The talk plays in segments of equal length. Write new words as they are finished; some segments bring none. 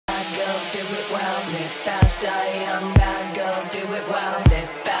girls do it well. Live fast, die young, bad girls do it well. Live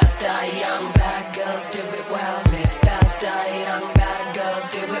fast, die young, bad girls do it well. Live fast, die young, bad girls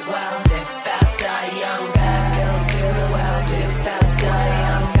do it well. Live fast, die young, bad girls do it well. Live fast, die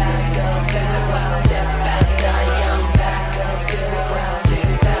young, bad girls do it well. Live fast, die young, bad girls do it well.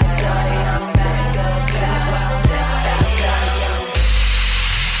 Live fast, die young, bad girls do it well. Live fast, die young.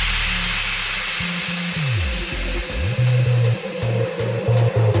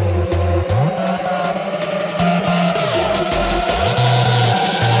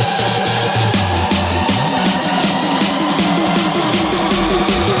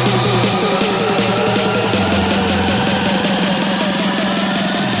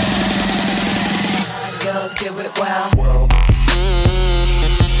 Girls do it well.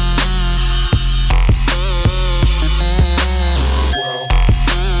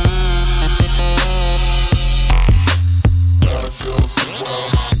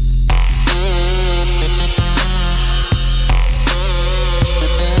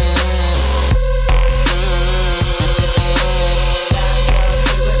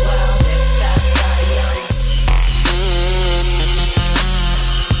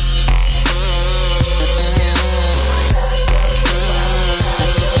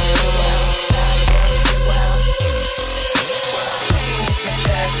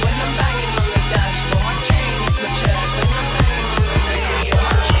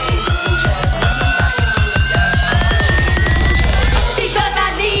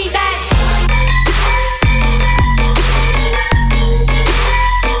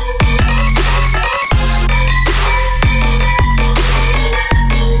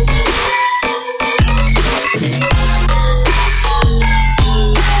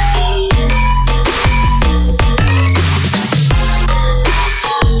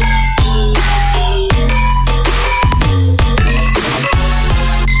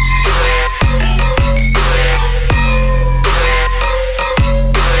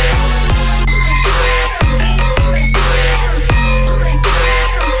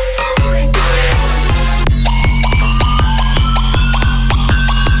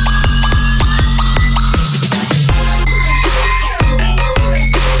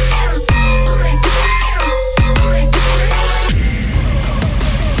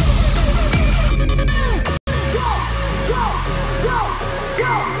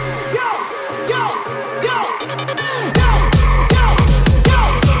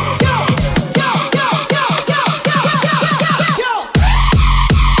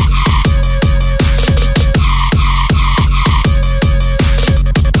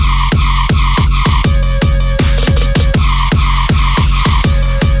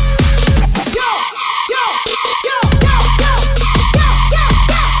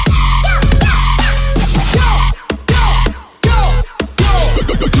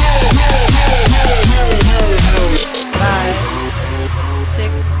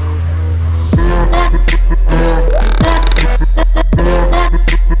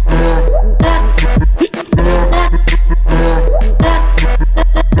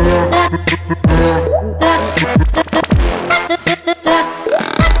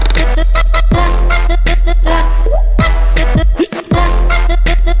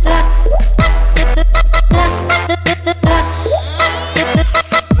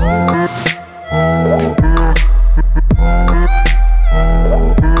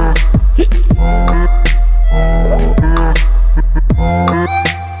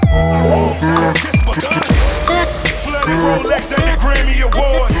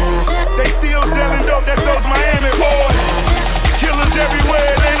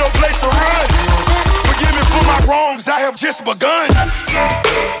 Just begun.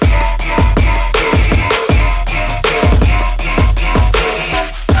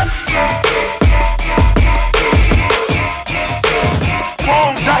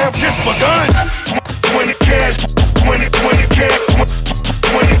 Wrongs I have just begun. 20 cash, 20 cash,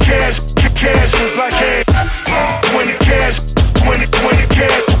 20 cash, cash was like cash. 20 cash, 20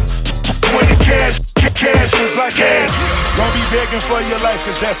 cash, 20 cash, cash was like cash. Don't be begging for your life,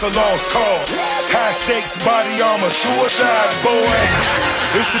 cause that's a lost cause. High stakes, body armor, suicide, boy.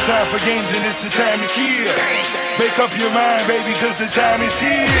 It's the time for games and it's the time to kill. Make up your mind, baby, cause the time is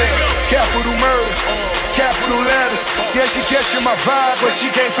here. Capital murder, capital letters. Yeah, she catching my vibe, but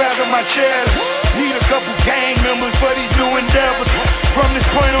she can't fathom my cheddar. Need a couple gang members for these new endeavors. From this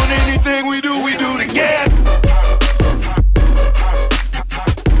point on, anything we do together.